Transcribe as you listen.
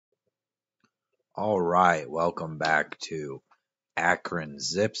All right, welcome back to Akron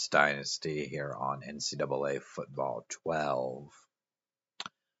Zips Dynasty here on NCAA Football 12.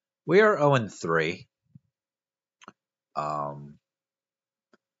 We are 0-3. Um,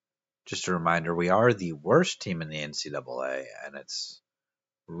 just a reminder, we are the worst team in the NCAA, and it's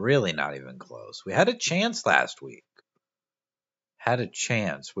really not even close. We had a chance last week. Had a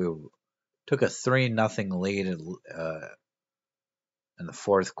chance. We took a 3-0 lead in the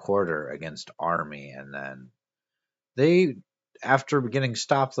fourth quarter against Army, and then they, after getting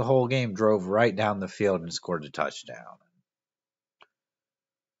stopped the whole game, drove right down the field and scored a touchdown.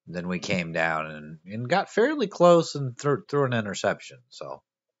 Then we came down and got fairly close and threw an interception. So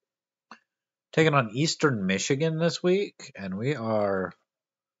taking on Eastern Michigan this week, and we are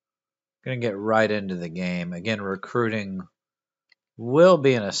going to get right into the game. Again, recruiting will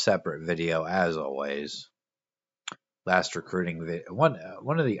be in a separate video as always. Last recruiting video,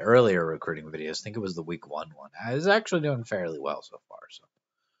 one of the earlier recruiting videos, I think it was the week one, is actually doing fairly well so far. So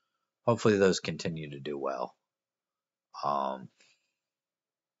hopefully those continue to do well. Of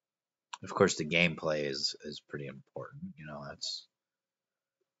course, the gameplay is pretty important.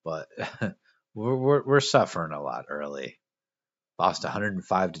 But we're suffering a lot early. Lost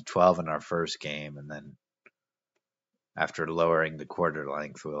 105-12 in our first game, and then after lowering the quarter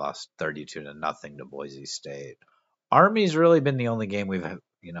length, we lost 32-0 to Boise State. Army's really been the only game we've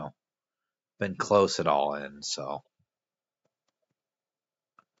been close at all in. So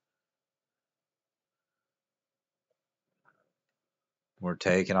we're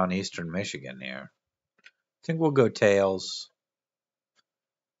taking on Eastern Michigan here. I think we'll go tails.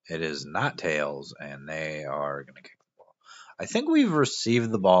 It is not tails, and they are going to kick the ball. I think we've received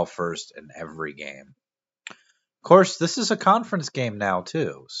the ball first in every game. Of course, this is a conference game now,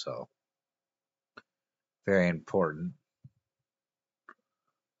 too, so very important.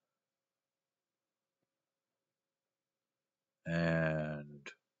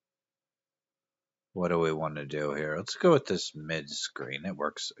 And what do we want to do here? Let's go with this mid screen. It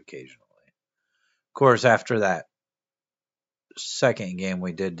works occasionally. Of course, after that second game,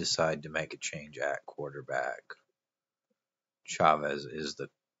 we did decide to make a change at quarterback. Chavez is the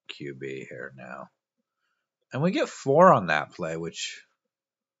QB here now. And we get 4 on that play, which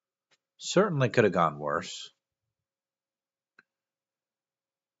certainly could have gone worse.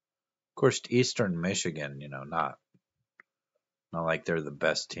 Of course, Eastern Michigan, not like they're the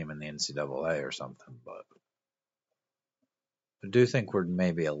best team in the NCAA or something, but I do think we're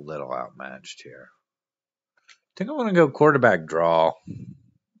maybe a little outmatched here. I think I want to go quarterback draw.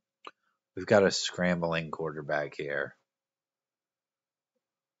 We've got a scrambling quarterback here.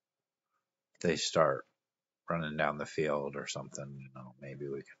 If they start running down the field or something, maybe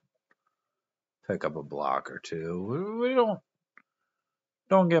we can pick up a block or two. We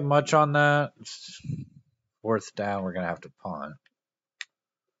don't get much on that. Fourth down, we're gonna have to punt.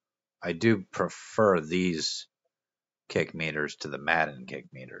 I do prefer these kick meters to the Madden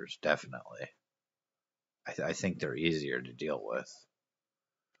kick meters, definitely. I think they're easier to deal with.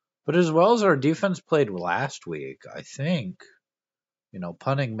 But as well as our defense played last week, I think,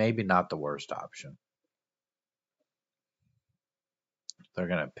 punting maybe not the worst option. They're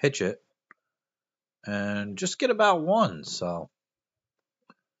going to pitch it and just get about 1. So,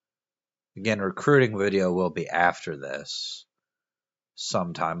 again, recruiting video will be after this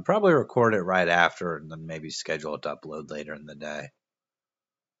sometime. Probably record it right after and then maybe schedule it to upload later in the day.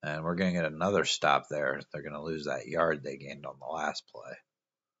 And we're going to get another stop there. They're going to lose that yard they gained on the last play.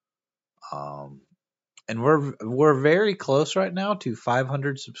 And we're very close right now to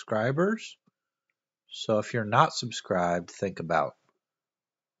 500 subscribers. So if you're not subscribed, think about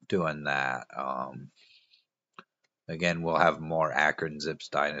doing that. Again, we'll have more Akron Zips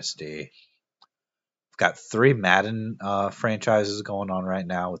Dynasty. We've got 3 Madden franchises going on right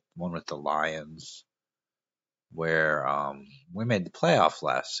now. One with the Lions, where we made the playoffs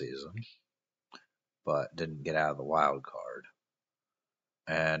last season, but didn't get out of the wild card.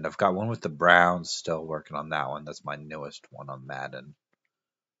 And I've got one with the Browns, still working on that one. That's my newest one on Madden.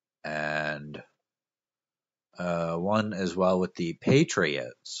 And one as well with the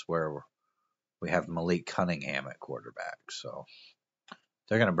Patriots, where we have Malik Cunningham at quarterback. So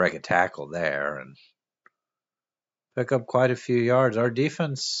they're going to break a tackle there and pick up quite a few yards. Our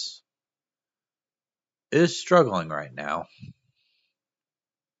defense is struggling right now.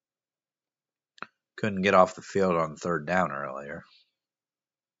 Couldn't get off the field on third down earlier.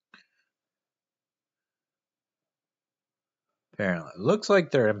 Apparently, it looks like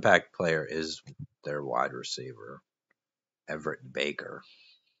their impact player is their wide receiver, Everett Baker.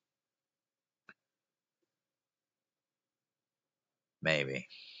 Maybe.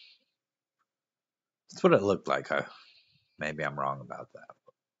 That's what it looked like. Maybe I'm wrong about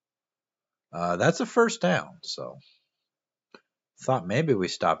that. That's a first down, so thought maybe we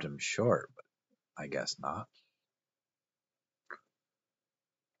stopped him short, but I guess not.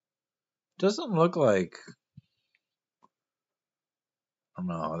 Doesn't look like. I don't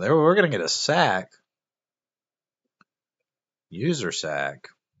know. We're gonna get a sack. User sack.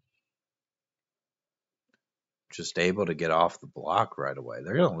 Just able to get off the block right away.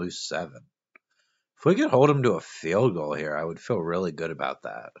 They're gonna lose 7. If we could hold them to a field goal here, I would feel really good about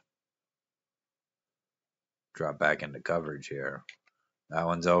that. Drop back into coverage here. That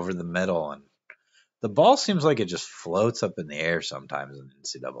one's over the middle, and the ball seems like it just floats up in the air sometimes in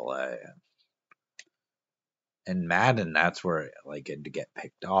NCAA. In Madden, that's where it to get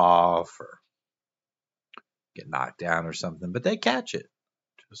picked off or get knocked down or something, but they catch it.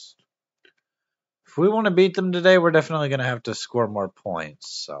 Just if we want to beat them today, we're definitely going to have to score more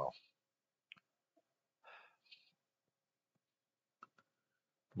points. So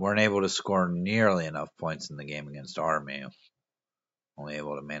weren't able to score nearly enough points in the game against Army. Only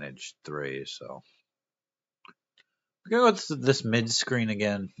able to manage 3. So we're going to go with this mid screen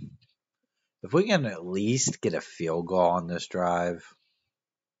again. If we can at least get a field goal on this drive,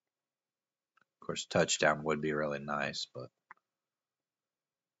 of course, touchdown would be really nice, but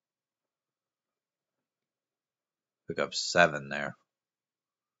pick up 7 there.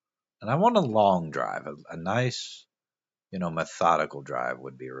 And I want a long drive, a nice, methodical drive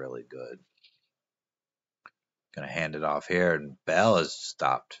would be really good. Gonna hand it off here, and Bell is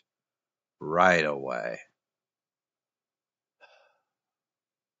stopped right away.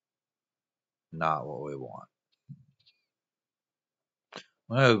 Not what we want.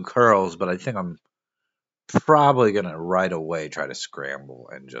 I'm gonna go curls, but I think I'm probably gonna right away try to scramble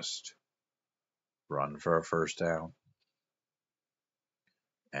and just run for a first down.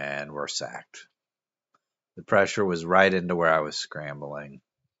 And we're sacked. The pressure was right into where I was scrambling.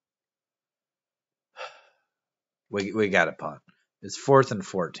 We got to punt. It's 4th and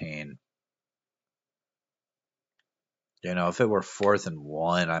 14. If it were 4th and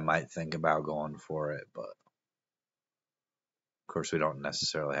 1, I might think about going for it, but of course we don't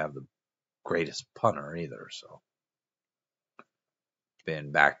necessarily have the greatest punter either, so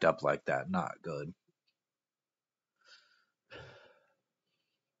being backed up like that, not good.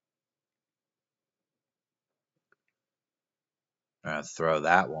 I'm gonna throw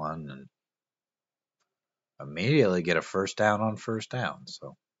that one and immediately get a first down on first down,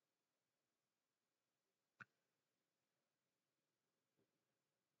 so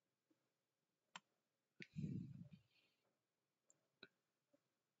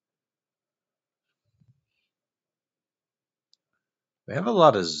we have a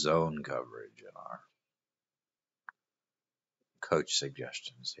lot of zone coverage in our coach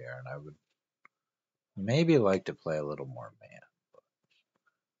suggestions here, and I would maybe like to play a little more man. But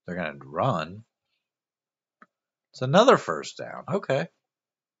they're going to run. It's another first down. Okay.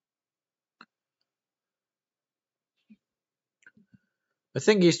 I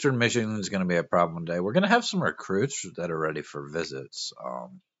think Eastern Michigan is going to be a problem today. We're going to have some recruits that are ready for visits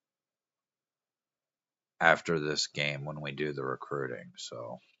after this game when we do the recruiting.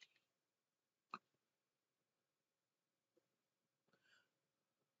 So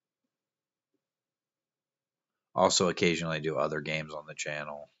also occasionally do other games on the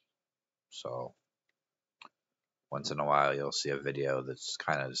channel. So once in a while you'll see a video that's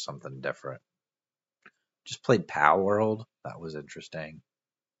kind of something different. Just played Power World. That was interesting.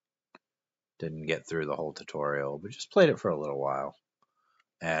 Didn't get through the whole tutorial, but just played it for a little while.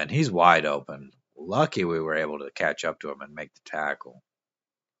 And he's wide open. Lucky we were able to catch up to him and make the tackle.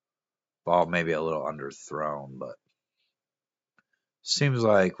 Ball maybe a little underthrown, but seems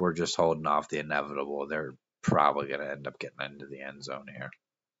like we're just holding off the inevitable. They're probably going to end up getting into the end zone here.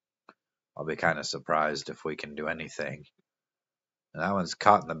 I'll be kind of surprised if we can do anything. And that one's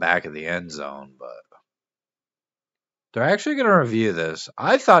caught in the back of the end zone, but they're actually going to review this.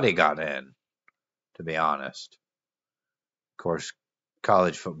 I thought he got in, to be honest. Of course,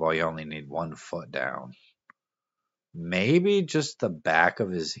 college football, you only need 1 foot down. Maybe just the back of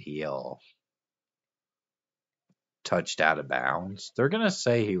his heel touched out of bounds. They're going to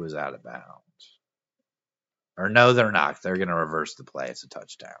say he was out of bounds. Or no, they're not. They're going to reverse the play. It's a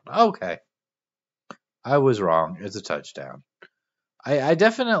touchdown. Okay. I was wrong. It's a touchdown. I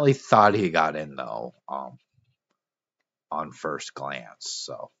definitely thought he got in, though, on first glance.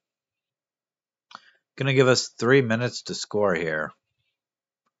 So, going to give us 3 minutes to score here.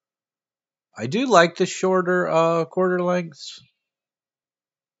 I do like the shorter quarter lengths.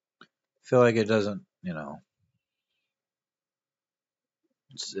 Feel like it doesn't,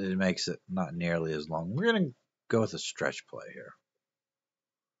 It makes it not nearly as long. We're going to go with a stretch play here.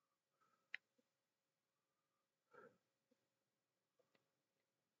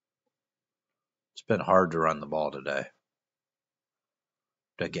 It's been hard to run the ball today.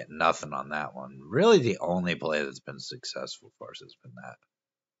 To get nothing on that one. Really, the only play that's been successful for us has been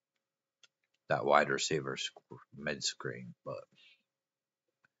that wide receiver mid screen. But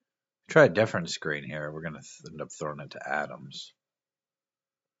try a different screen here. We're going to end up throwing it to Adams.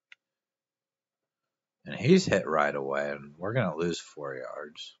 And he's hit right away, and we're going to lose 4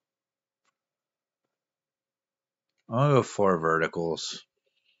 yards. I'll go 4 verticals.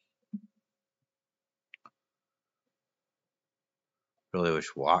 Really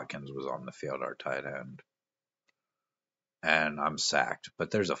wish Watkins was on the field, our tight end. And I'm sacked.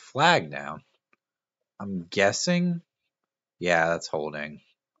 But there's a flag down. I'm guessing. Yeah, that's holding.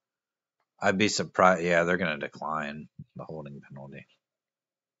 I'd be surprised. Yeah, they're going to decline the holding penalty.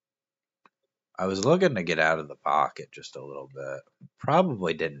 I was looking to get out of the pocket just a little bit.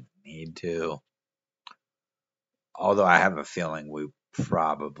 Probably didn't need to. Although I have a feeling we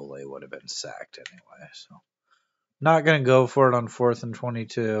probably would have been sacked anyway. So not going to go for it on 4th and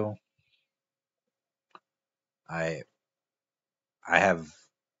 22. I have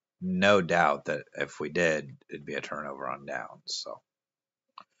no doubt that if we did, it'd be a turnover on downs. So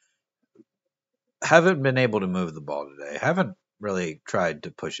haven't been able to move the ball today. Haven't really tried to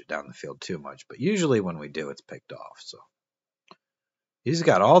push it down the field too much, but usually when we do, it's picked off. So he's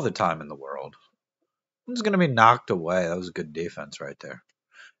got all the time in the world. It's going to be knocked away. That was a good defense right there.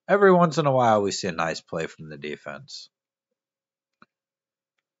 Every once in a while, we see a nice play from the defense.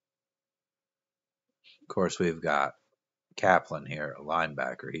 Of course, we've got Kaplan here, a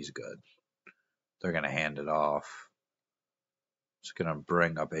linebacker. He's good. They're going to hand it off. It's going to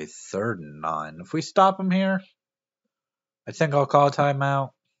bring up a 3rd and 9. If we stop him here, I think I'll call a timeout.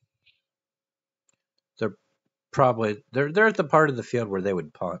 They're at the part of the field where they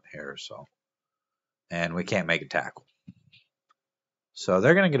would punt here, so, and we can't make a tackle. So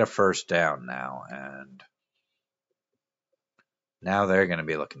they're going to get a 1st down now, and now they're going to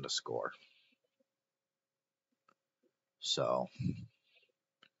be looking to score. So,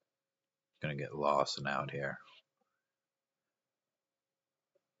 going to get Lawson out here.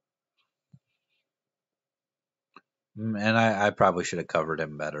 And I probably should have covered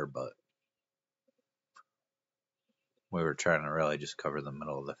him better, but we were trying to really just cover the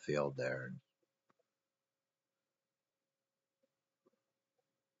middle of the field there.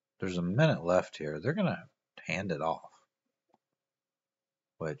 There's a minute left here. They're going to hand it off.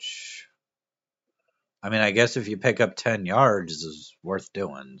 Which, I mean, I guess if you pick up 10 yards is worth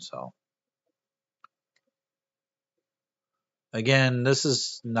doing, so. Again, this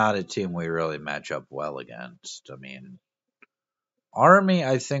is not a team we really match up well against. I mean, Army,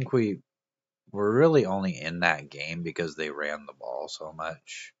 I think we were really only in that game because they ran the ball so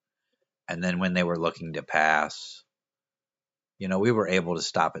much. And then when they were looking to pass, you know, we were able to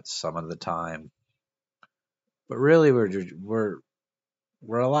stop it some of the time. But really, we're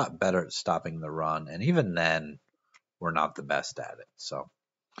a lot better at stopping the run. And even then, we're not the best at it. So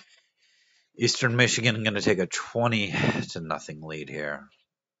Eastern Michigan going to take a 20-0 lead here.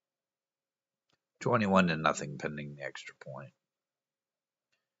 21-0 pending the extra point.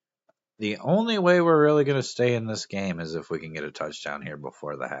 The only way we're really going to stay in this game is if we can get a touchdown here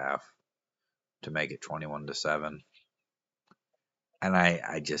before the half to make it 21-7. And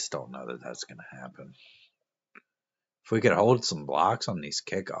I just don't know that that's going to happen. If we could hold some blocks on these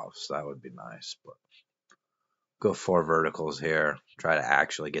kickoffs, that would be nice. But go 4 verticals here. Try to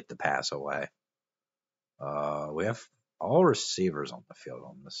actually get the pass away. We have all receivers on the field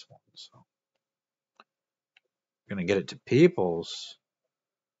on this one. So we're going to get it to Peoples.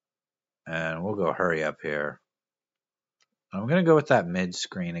 And we'll go hurry up here. I'm going to go with that mid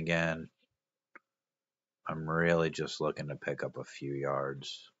screen again. I'm really just looking to pick up a few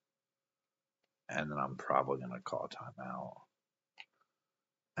yards. And then I'm probably going to call a timeout.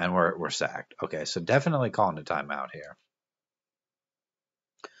 And we're sacked. Okay, so definitely calling a timeout here.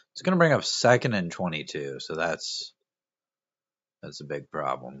 It's going to bring up 2nd and 22. So that's a big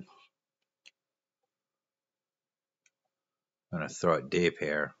problem. I'm going to throw it deep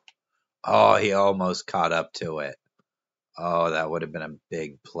here. Oh, he almost caught up to it. Oh, that would have been a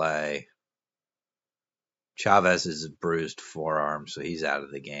big play. Chavez is bruised forearm, so he's out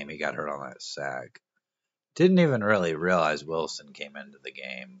of the game. He got hurt on that sack. Didn't even really realize Wilson came into the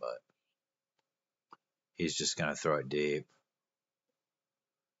game, but he's just going to throw it deep.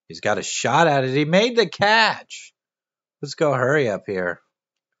 He's got a shot at it. He made the catch. Let's go hurry up here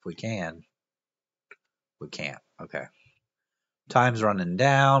if we can. We can't. Okay. Time's running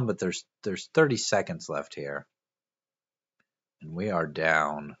down, but there's 30 seconds left here. And we are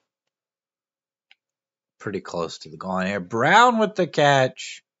down pretty close to the goal line here. Brown with the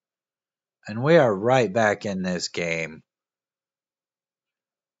catch. And we are right back in this game.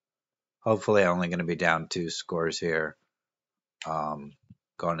 Hopefully only going to be down 2 scores here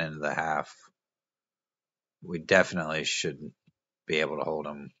going into the half. We definitely should be able to hold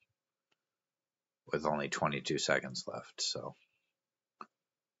them with only 22 seconds left. So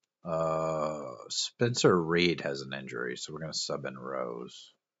Spencer Reed has an injury, so we're going to sub in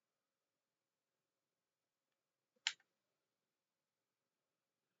Rose.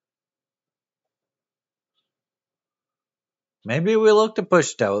 Maybe we look to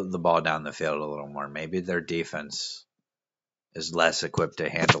push the ball down the field a little more. Maybe their defense is less equipped to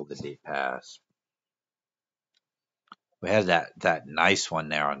handle the deep pass. We had that nice one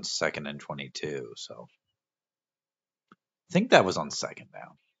there on 2nd and 22, so I think that was on 2nd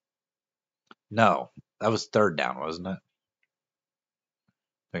down. No, that was 3rd down, wasn't it?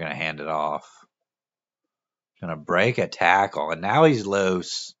 They're going to hand it off. Going to break a tackle, and now he's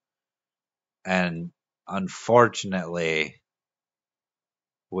loose. And unfortunately,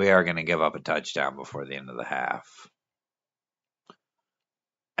 we are going to give up a touchdown before the end of the half.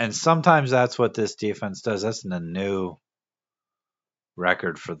 And sometimes that's what this defense does. That's a new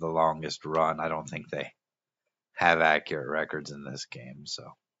record for the longest run. I don't think they have accurate records in this game, so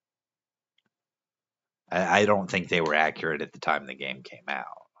I don't think they were accurate at the time the game came out.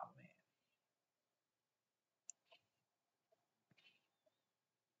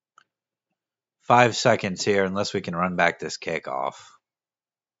 5 seconds here, unless we can run back this kickoff.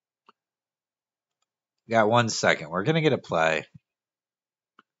 Got 1 second. We're gonna get a play,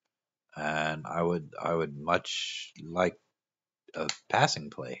 and I would much like a passing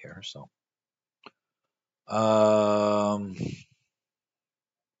play here. So,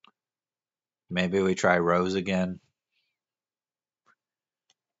 maybe we try Rose again.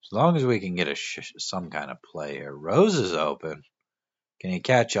 As long as we can get some kind of play here. Rose is open. Can he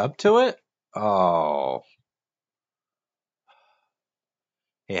catch up to it? Oh,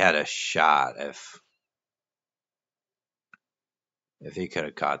 he had a shot. If he could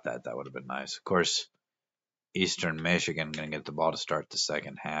have caught that, that would have been nice. Of course, Eastern Michigan going to get the ball to start the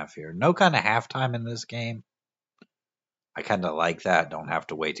second half here. No kind of halftime in this game. I kind of like that. Don't have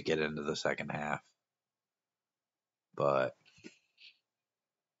to wait to get into the second half. But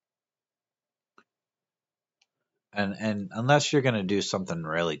and unless you're going to do something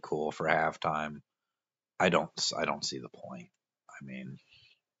really cool for halftime, I don't see the point. I mean,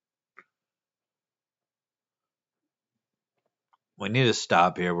 we need to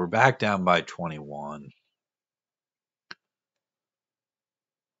stop here. We're back down by 21.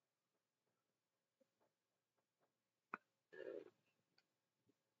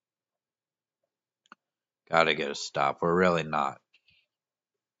 Got to get a stop. We're really not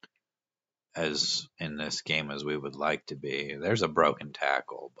as in this game as we would like to be. There's a broken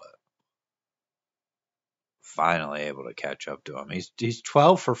tackle, but finally able to catch up to him. He's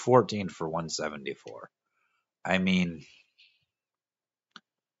 12 for 14 for 174. I mean,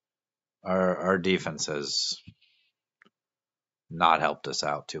 our defense has not helped us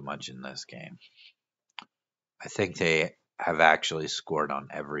out too much in this game. I think they have actually scored on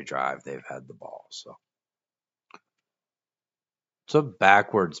every drive they've had the ball. So it's a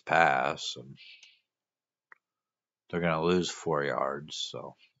backwards pass, and they're going to lose 4 yards.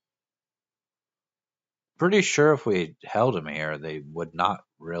 So pretty sure if we held them here, they would not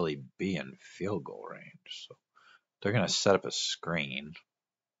really be in field goal range. So they're going to set up a screen.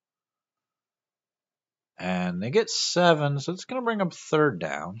 And they get 7, so it's going to bring up 3rd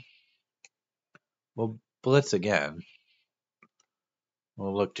down. We'll blitz again.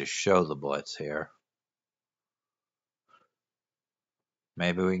 We'll look to show the blitz here.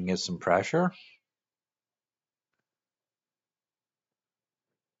 Maybe we can get some pressure.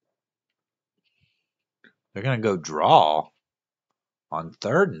 They're going to go draw on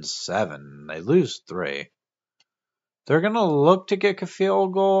 3rd and 7. They lose 3. They're going to look to get a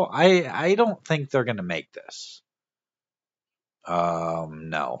field goal. I don't think they're going to make this.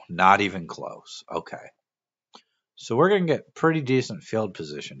 No, not even close. Okay. So we're going to get pretty decent field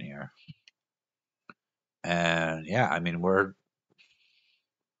position here. And yeah, I mean, we're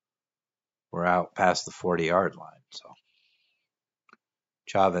out past the 40-yard line. So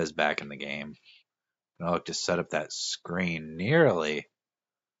Chavez back in the game. Gonna look to set up that screen. Nearly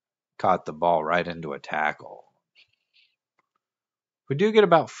caught the ball right into a tackle. We do get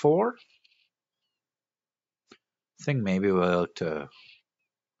about 4. I think maybe we'll look to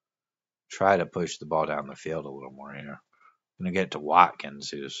try to push the ball down the field a little more here. Gonna get to Watkins,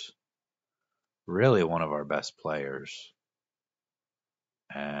 who's really one of our best players.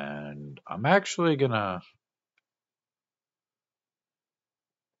 And I'm actually gonna.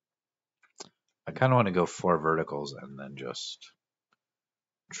 I kind of want to go 4 verticals and then just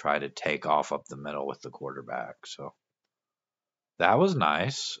try to take off up the middle with the quarterback. So that was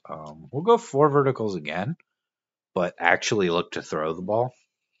nice. We'll go 4 verticals again, but actually look to throw the ball.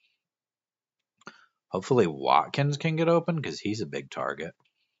 Hopefully Watkins can get open because he's a big target.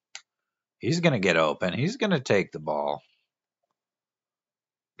 He's going to get open. He's going to take the ball.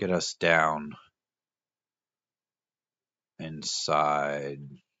 Get us down inside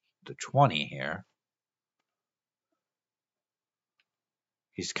the 20 here.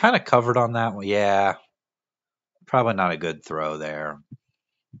 He's kind of covered on that one. Yeah, probably not a good throw there.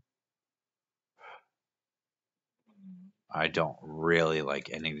 I don't really like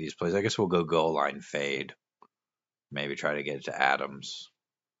any of these plays. I guess we'll go goal line fade. Maybe try to get it to Adams.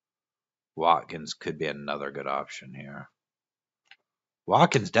 Watkins could be another good option here.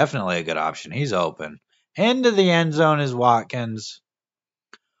 Watkins definitely a good option. He's open. Into the end zone is Watkins.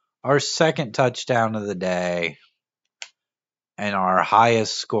 Our second touchdown of the day. And our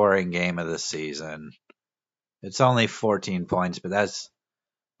highest scoring game of the season. It's only 14 points, but that's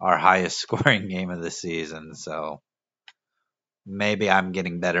our highest scoring game of the season. So maybe I'm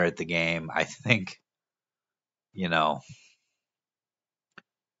getting better at the game. I think,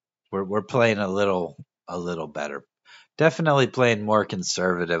 we're playing a little better. Definitely playing more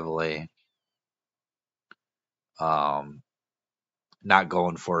conservatively. Not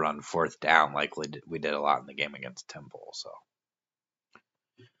going for it on 4th down like we did a lot in the game against Temple. So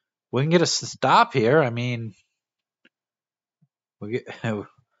we can get a stop here. I mean,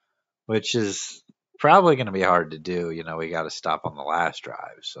 which is probably going to be hard to do. We got to stop on the last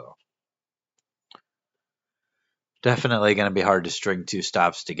drive. So definitely going to be hard to string 2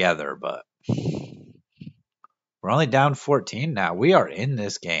 stops together. But we're only down 14 now. We are in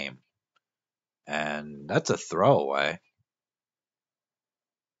this game. And that's a throwaway.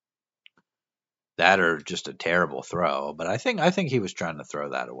 That or just a terrible throw. But I think he was trying to throw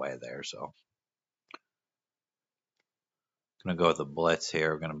that away there. So going to go with a blitz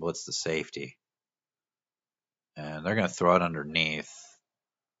here. We're going to blitz the safety. And they're going to throw it underneath.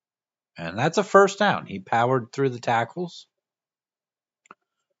 And that's a first down. He powered through the tackles.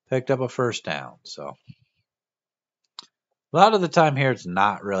 Picked up a first down. So a lot of the time here, it's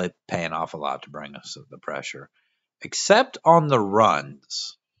not really paying off a lot to bring us the pressure. Except on the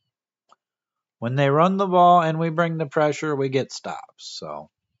runs. When they run the ball and we bring the pressure, we get stops. So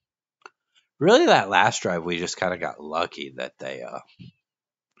really that last drive, we just kind of got lucky that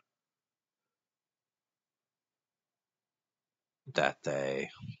that's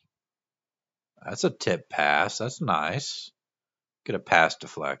a tip pass. That's nice. Get a pass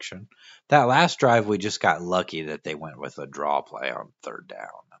deflection. That last drive, we just got lucky that they went with a draw play on 3rd down.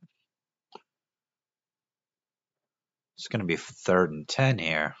 It's going to be 3rd and 10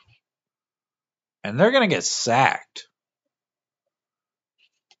 here. And they're going to get sacked.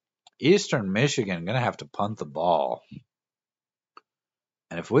 Eastern Michigan going to have to punt the ball.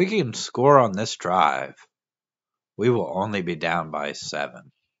 And if we can score on this drive, we will only be down by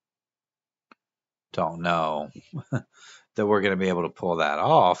 7. Don't know that we're going to be able to pull that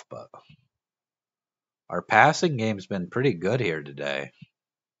off, but our passing game's been pretty good here today.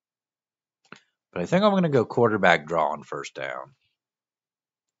 But I think I'm going to go quarterback draw on 1st down.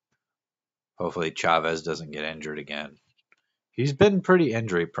 Hopefully Chavez doesn't get injured again. He's been pretty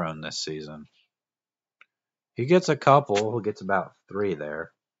injury prone this season. He gets a couple. He gets about 3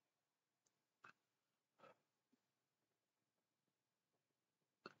 there.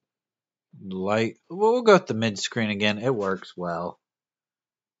 We'll go with the mid screen again. It works well.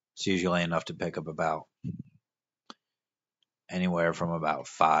 It's usually enough to pick up about anywhere from about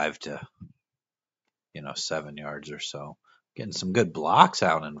 5 to 7 yards or so. Getting some good blocks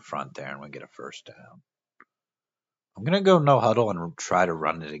out in front there, and we get a first down. I'm gonna go no huddle and try to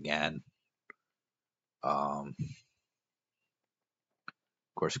run it again. Of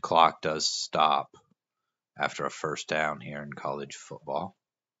course, clock does stop after a first down here in college football.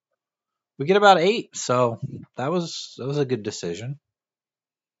 We get about 8, so that was a good decision.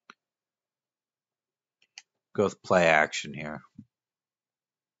 Go with play action here.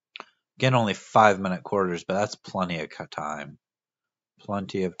 Again, only 5-minute quarters, but that's plenty of time.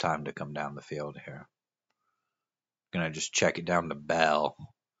 Plenty of time to come down the field here. Gonna just check it down to Bell.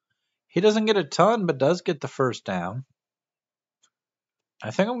 He doesn't get a ton, but does get the first down. I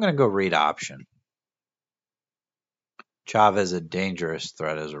think I'm gonna go read option. Chavez is a dangerous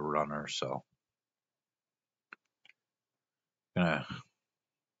threat as a runner, so Gonna.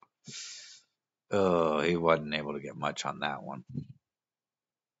 Oh, he wasn't able to get much on that one.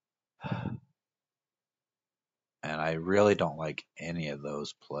 And I really don't like any of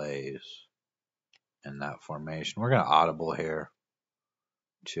those plays in that formation. We're gonna audible here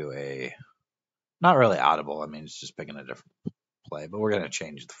to a not really audible. I mean, it's just picking a different play, but we're gonna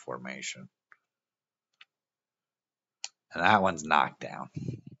change the formation. And that one's knocked down.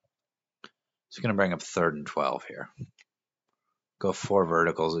 It's gonna bring up 3rd and 12 here. Go 4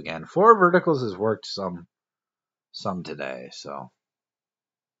 verticals again. 4 verticals has worked some today, so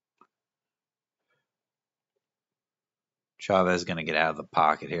Chavez is going to get out of the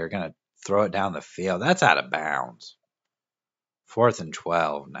pocket here. Going to throw it down the field. That's out of bounds. 4th and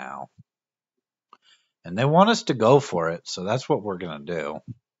 12 now. And they want us to go for it, so that's what we're going to do.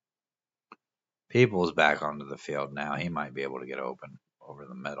 Peoples back onto the field now. He might be able to get open over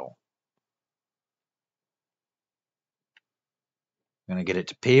the middle. Going to get it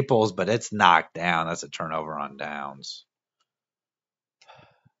to Peoples, but it's knocked down. That's a turnover on downs.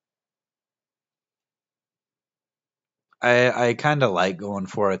 I kind of like going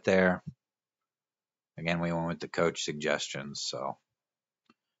for it there. Again, we went with the coach suggestions, so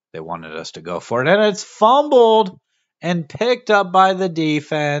they wanted us to go for it. And it's fumbled and picked up by the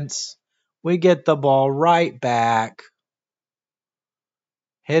defense. We get the ball right back.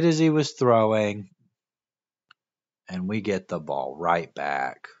 Hit as he was throwing. And we get the ball right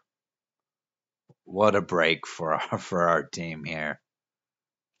back. What a break for our team here.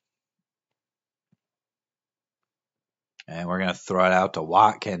 And we're going to throw it out to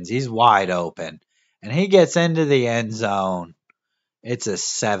Watkins. He's wide open. And he gets into the end zone. It's a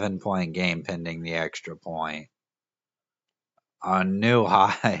 7-point game pending the extra point. A new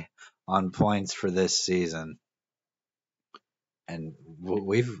high on points for this season. And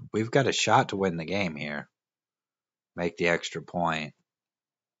we've got a shot to win the game here. Make the extra point.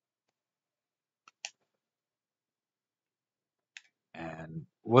 And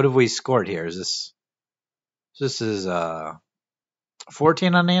what have we scored here? Is this is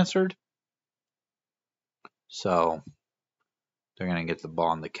 14 unanswered? So they're going to get the ball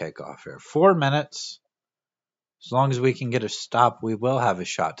on the kickoff here. 4 minutes. As long as we can get a stop, we will have a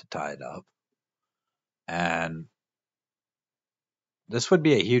shot to tie it up. And this would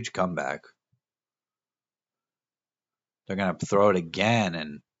be a huge comeback. They're going to throw it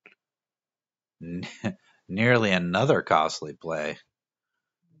again and nearly another costly play.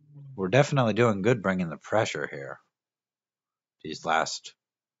 We're definitely doing good bringing the pressure here. These last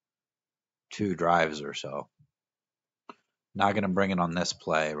 2 drives or so. Not going to bring it on this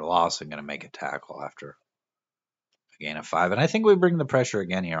play. We're also going to make a tackle after a gain of 5. And I think we bring the pressure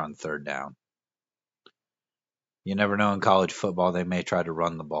again here on 3rd down. You never know in college football. They may try to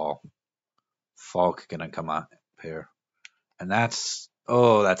run the ball. Falk going to come up here. And that's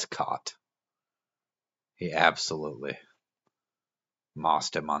caught. He absolutely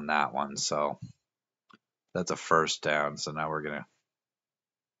mossed him on that one. So that's a 1st down. So now we're going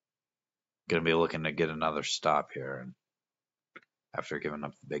to be looking to get another stop here. And after giving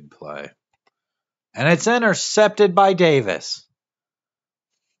up the big play. And it's intercepted by Davis.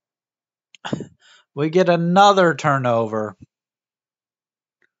 We get another turnover.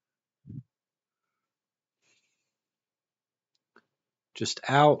 Just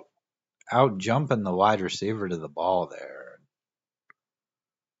out jumping the wide receiver to the ball there.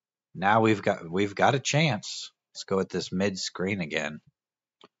 Now we've got a chance. Let's go with this mid screen again.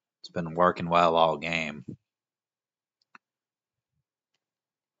 It's been working well all game.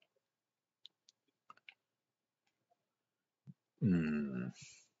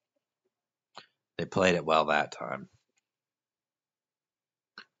 They played it well that time.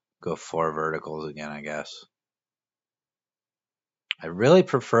 Go 4 verticals again, I guess. I really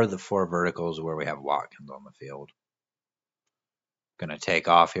prefer the 4 verticals where we have Watkins on the field. Gonna take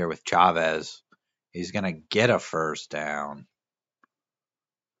off here with Chavez. He's gonna get a 1st down.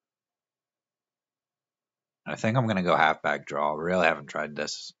 I think I'm gonna go halfback draw. Really haven't tried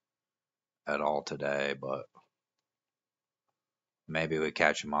this at all today, but maybe we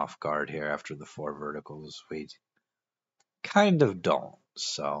catch him off guard here after the 4 verticals. We kind of don't,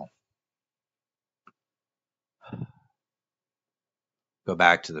 so go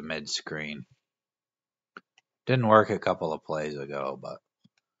back to the mid screen. Didn't work a couple of plays ago, but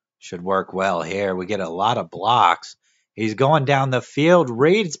should work well here. We get a lot of blocks. He's going down the field,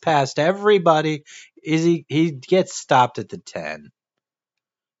 reads past everybody. He gets stopped at the 10.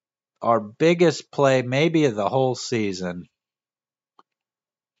 Our biggest play maybe of the whole season.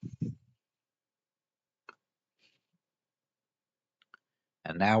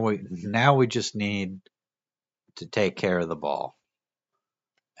 And now we just need to take care of the ball.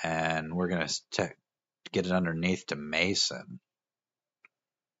 And we're going to get it underneath to Mason.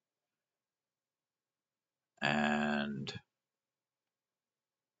 And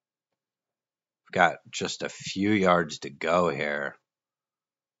we've got just a few yards to go here.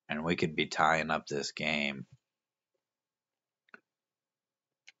 And we could be tying up this game.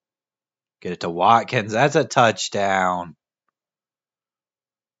 Get it to Watkins. That's a touchdown.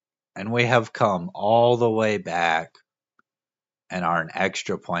 And we have come all the way back and are an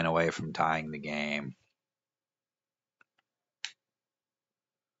extra point away from tying the game.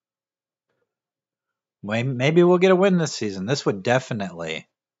 Maybe we'll get a win this season. This would definitely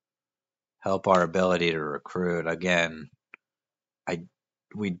help our ability to recruit. Again,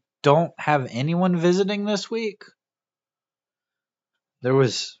 we don't have anyone visiting this week. There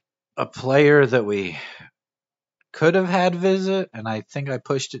was a player that we could have had visit, and I think I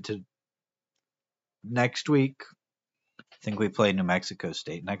pushed it to next week. I think we play New Mexico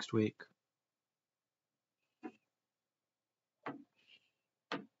State next week.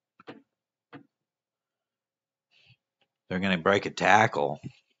 They're going to break a tackle,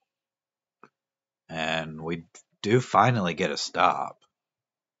 and we do finally get a stop.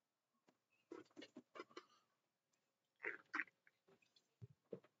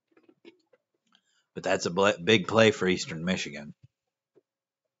 But that's a big play for Eastern Michigan.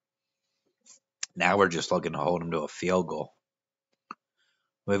 Now we're just looking to hold them to a field goal.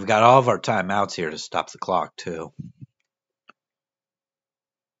 We've got all of our timeouts here to stop the clock, too.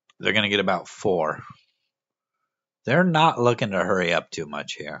 They're going to get about 4. They're not looking to hurry up too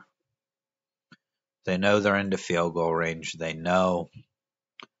much here. They know they're into field goal range. They know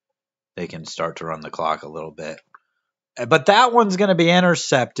they can start to run the clock a little bit. But that one's going to be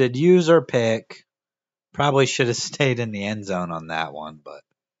intercepted. User pick. Probably should have stayed in the end zone on that one, but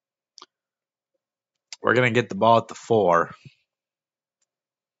we're going to get the ball at the 4.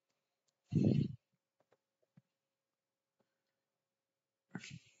 Going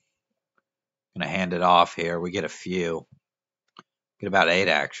to hand it off here. We get a few. Get about 8,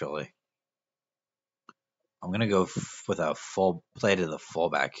 actually. I'm going to go with a full play to the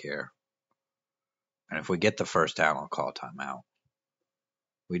fullback here. And if we get the first down, I'll call a timeout.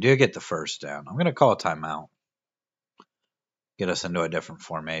 We do get the first down. I'm going to call a timeout. Get us into a different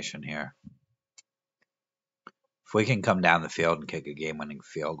formation here. If we can come down the field and kick a game-winning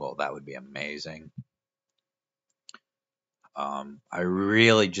field goal, that would be amazing. I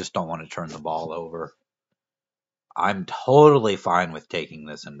really just don't want to turn the ball over. I'm totally fine with taking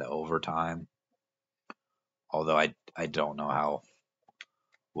this into overtime. Although I don't know how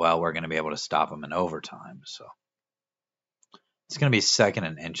well we're going to be able to stop them in overtime. So it's going to be 2nd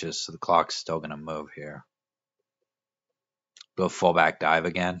and inches, so the clock's still going to move here. Go fullback dive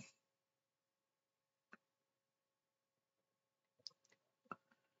again.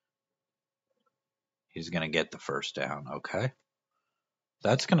 He's going to get the first down. Okay.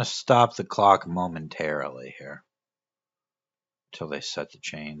 That's going to stop the clock momentarily here until they set the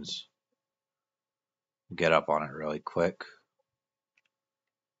chains. Get up on it really quick.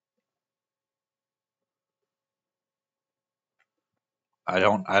 I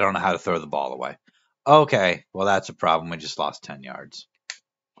don't know how to throw the ball away. Okay, well that's a problem. We just lost 10 yards.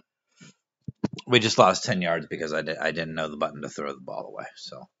 We just lost 10 yards because I didn't know the button to throw the ball away.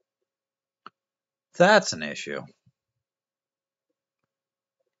 So that's an issue.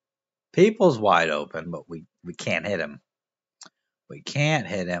 People's wide open, but we can't hit him. We can't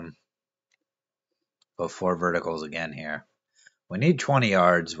hit him. Go 4 verticals again here. We need 20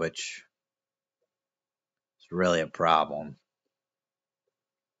 yards, which is really a problem.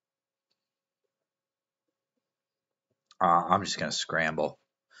 I'm just going to scramble.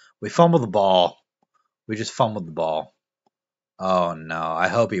 We fumbled the ball. We just fumbled the ball. Oh, no. I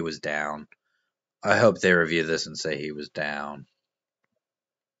hope he was down. I hope they review this and say he was down.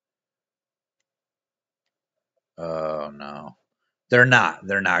 Oh, no. They're not.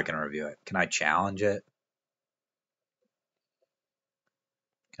 They're not going to review it. Can I challenge it?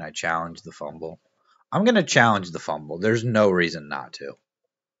 Can I challenge the fumble? I'm going to challenge the fumble. There's no reason not to.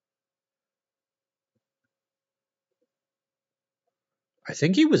 I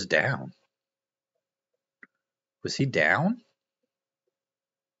think he was down. Was he down?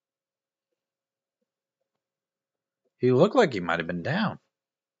 He looked like he might have been down.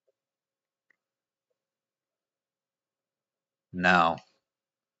 No.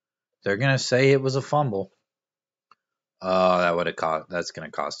 They're going to say it was a fumble. Oh, that's going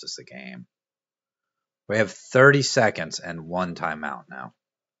to cost us the game. We have 30 seconds and 1 timeout now.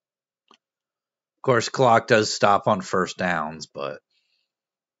 Of course, clock does stop on first downs, but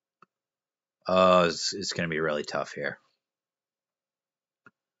It's going to be really tough here.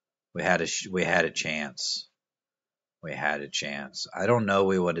 We had a chance. We had a chance. I don't know.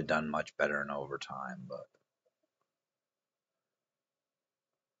 We would have done much better in overtime, but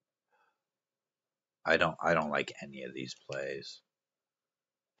I don't like any of these plays.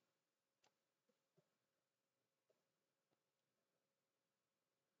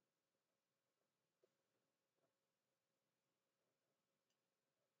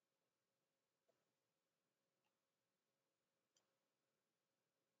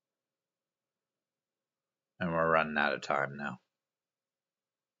 And we're running out of time now.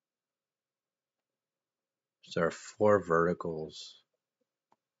 So there are 4 verticals.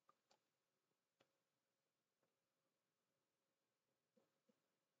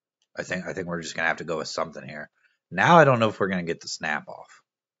 I think we're just gonna have to go with something here. Now I don't know if we're gonna get the snap off.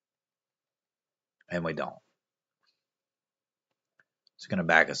 And we don't. It's gonna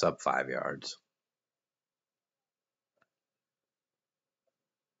back us up 5 yards.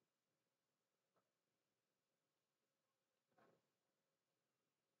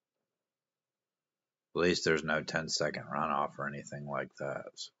 At least there's no 10-second runoff or anything like that.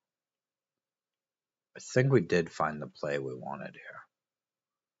 So I think we did find the play we wanted here.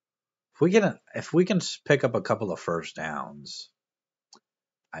 If we can pick up a couple of first downs,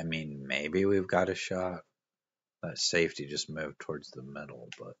 I mean, maybe we've got a shot. That safety just moved towards the middle,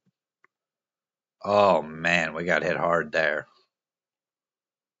 but oh man, we got hit hard there.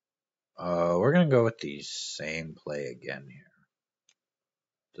 We're gonna go with the same play again here.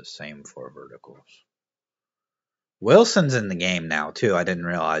 The same 4 verticals. Wilson's in the game now too. I didn't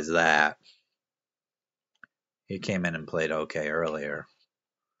realize that. He came in and played okay earlier.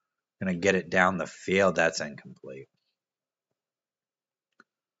 Gonna get it down the field. That's incomplete.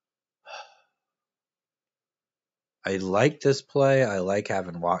 I like this play. I like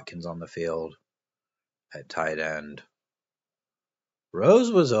having Watkins on the field at tight end.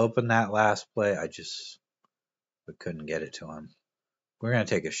 Rose was open that last play. We couldn't get it to him. We're gonna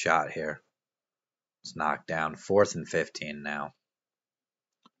take a shot here. It's knocked down. 4th and 15 now.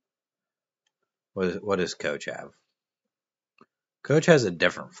 What does Coach have? Coach has a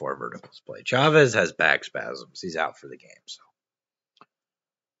different 4 verticals play. Chavez has back spasms. He's out for the game. So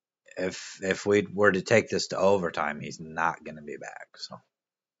if we were to take this to overtime, he's not going to be back. So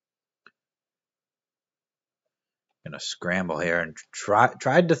going to scramble here and tried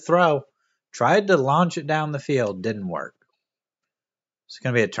to launch it down the field. Didn't work. It's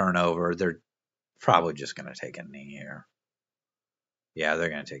going to be a turnover. They're probably just going to take a knee here. Yeah, they're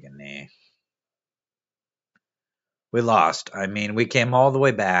going to take a knee. We lost. I mean, we came all the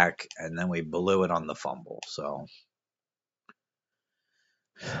way back, and then we blew it on the fumble. So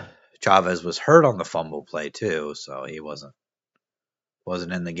Chavez was hurt on the fumble play too, so he wasn't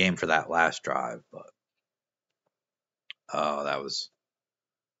in the game for that last drive. But oh, that was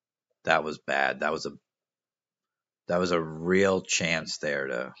bad. That was a real chance there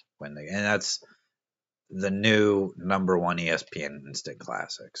to win the game, and that's the new #1 ESPN Instant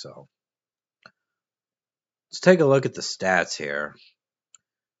Classic. So let's take a look at the stats here.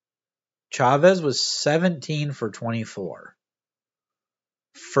 Chavez was 17 for 24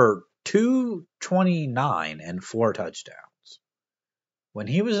 for 229 and 4 touchdowns. When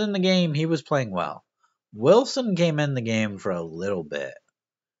he was in the game, he was playing well. Wilson came in the game for a little bit,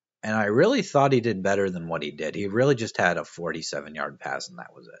 and I really thought he did better than what he did. He really just had a 47-yard pass, and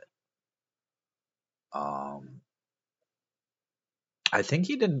that was it. I think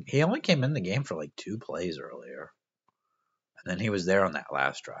he only came in the game for like 2 plays earlier. And then he was there on that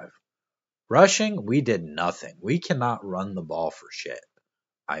last drive. Rushing, we did nothing. We cannot run the ball for shit.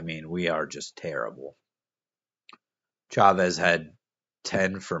 I mean, we are just terrible. Chavez had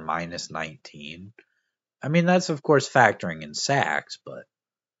 10 for -19. I mean, that's of course factoring in sacks, but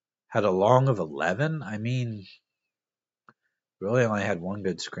had a long of 11. I mean, really only had 1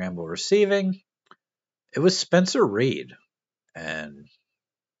 good scramble. Receiving, it was Spencer Reed. And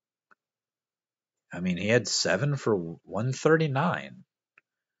I mean, he had 7 for 139.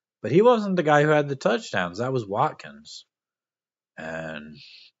 But he wasn't the guy who had the touchdowns. That was Watkins. And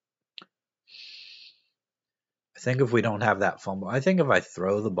I think if we don't have that fumble, I think if I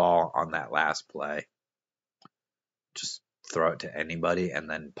throw the ball on that last play, just throw it to anybody and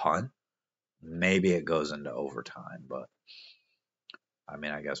then punt, maybe it goes into overtime. But I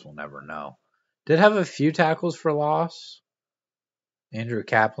mean, I guess we'll never know. Did have a few tackles for loss. Andrew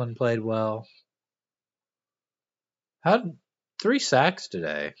Kaplan played well. Had 3 sacks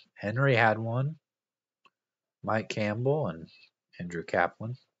today. Henry had 1. Mike Campbell and Andrew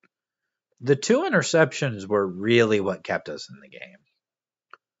Kaplan. The 2 interceptions were really what kept us in the game.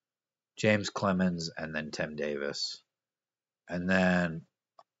 James Clemens, and then Tim Davis. And then,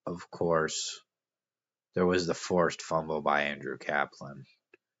 of course, there was the forced fumble by Andrew Kaplan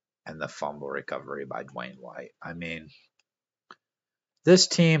and the fumble recovery by Dwayne White. I mean, this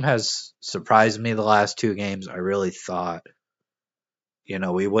team has surprised me the last two games. I really thought,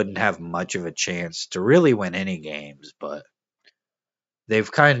 we wouldn't have much of a chance to really win any games, but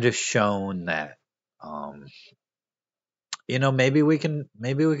they've kind of shown that, maybe we can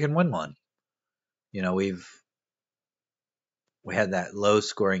win one. We had that low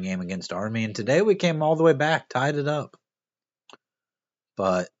scoring game against Army, and today we came all the way back, tied it up,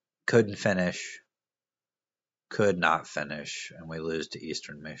 but couldn't finish, could not finish, and we lose to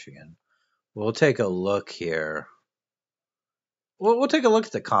Eastern Michigan. We'll take a look here. We'll take a look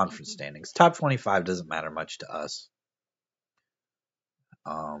at the conference standings. Top 25 doesn't matter much to us.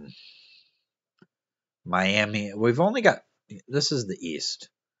 Miami, we've only got, this is the East.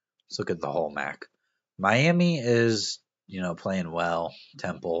 Let's look at the whole MAC. Miami is, playing well.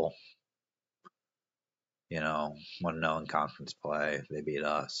 Temple, 1-0 in conference play. They beat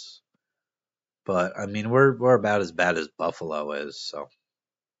us. But, I mean, we're about as bad as Buffalo is, so.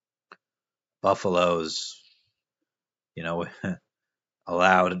 Buffalo's,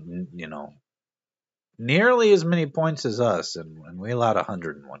 allowed, nearly as many points as us, and we allowed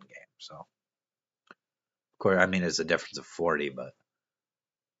 101 games, so. Of course, I mean, it's a difference of 40, but,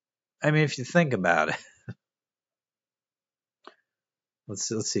 I mean, if you think about it, let's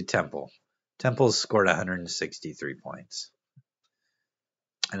see Temple. Temple's scored 163 points,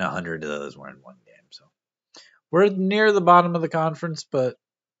 and 100 of those were in one game, so. We're near the bottom of the conference, but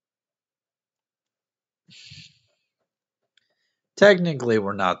technically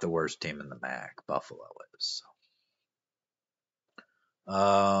we're not the worst team in the MAC. Buffalo is.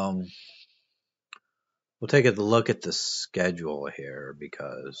 So. We'll take a look at the schedule here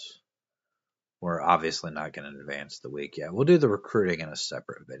because we're obviously not going to advance the week yet. We'll do the recruiting in a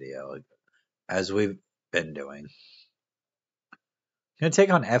separate video, as we've been doing. Going to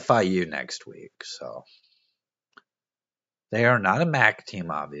take on FIU next week, so they are not a MAC team,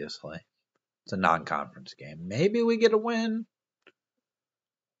 obviously. It's a non-conference game. Maybe we get a win.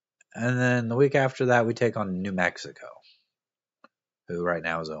 And then the week after that, we take on New Mexico, who right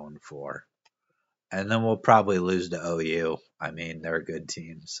now is 0-4. And then we'll probably lose to OU. I mean, they're a good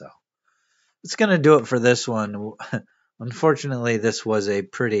team, so. It's going to do it for this one. Unfortunately, this was a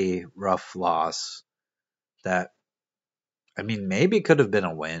pretty rough loss that, I mean, maybe could have been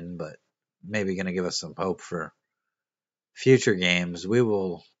a win, but maybe going to give us some hope for future games.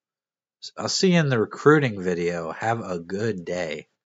 I'll see you in the recruiting video. Have a good day.